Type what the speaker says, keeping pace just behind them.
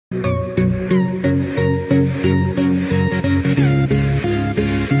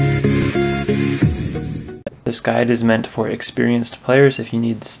This guide is meant for experienced players. If you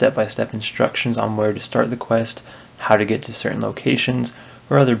need step-by-step instructions on where to start the quest, how to get to certain locations,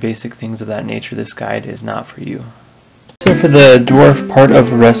 or other basic things of that nature, this guide is not for you. So for the dwarf part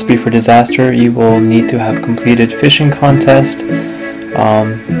of Recipe for Disaster, you will need to have completed fishing contest.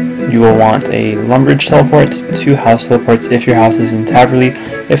 You will want a Lumbridge teleport, 2 house teleports if your house is in Taverley.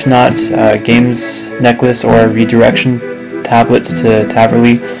 If not, games necklace or redirection tablets to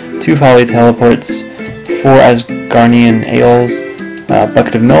Taverley, 2 Folly teleports, 4 Asgarnian ales, a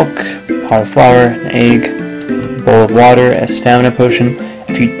bucket of milk, pot of flour, an egg, bowl of water, a stamina potion.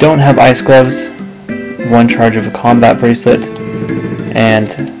 If you don't have ice gloves, 1 charge of a combat bracelet, and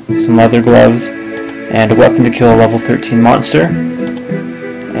some leather gloves, and a weapon to kill a level 13 monster.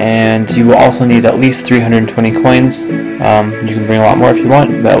 And you will also need at least 320 coins. You can bring a lot more if you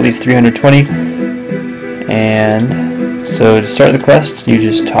want, but at least 320. And so to start the quest, you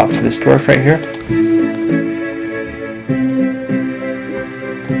just talk to this dwarf right here.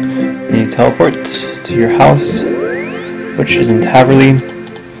 You teleport to your house, which is in Taverley.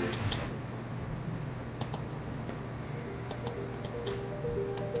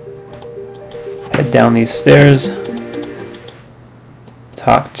 Head down these stairs.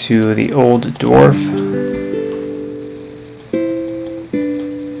 Talk to the old dwarf.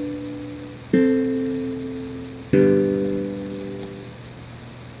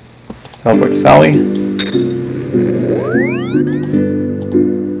 Teleport to Folly.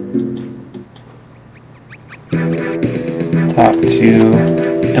 Talk to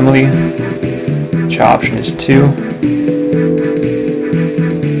Emily, which option is 2.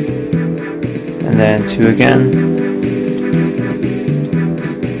 And then 2 again.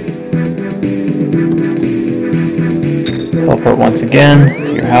 Teleport once again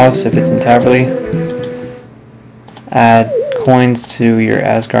to your house if it's in Taverley. Add coins to your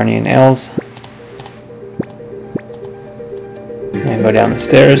Asgarnian ales. And go down the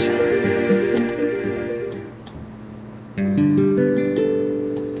stairs.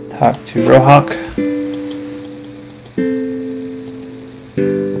 Talk to Rohak.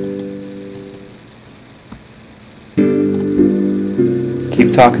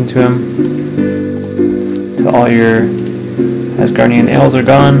 Keep talking to him till all your Asgarnian ales are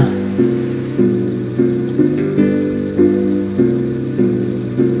gone.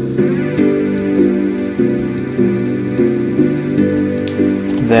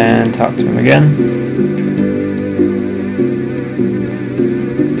 Then talk to him again.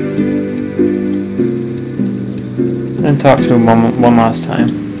 Then talk to him one last time.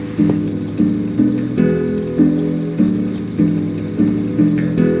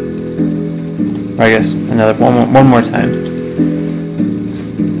 Or I guess another one more time.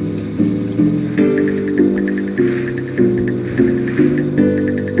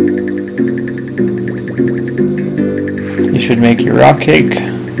 You should make your rock cake.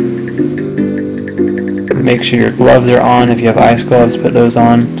 Make sure your gloves are on. If you have ice gloves, put those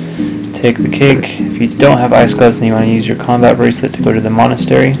on. Take the cake. If you don't have ice gloves, then you want to use your combat bracelet to go to the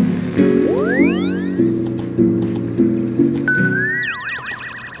monastery.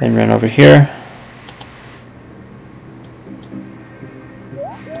 Then run over here.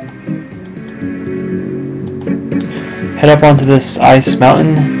 Head up onto this ice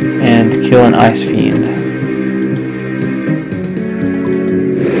mountain and kill an ice fiend.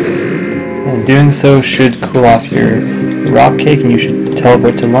 And doing so should cool off your rock cake, and you should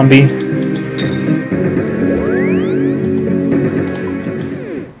teleport to Lumby.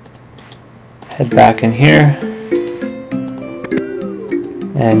 Head back in here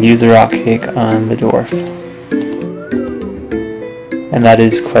and use the rock cake on the dwarf. And that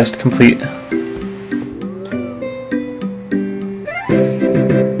is quest complete.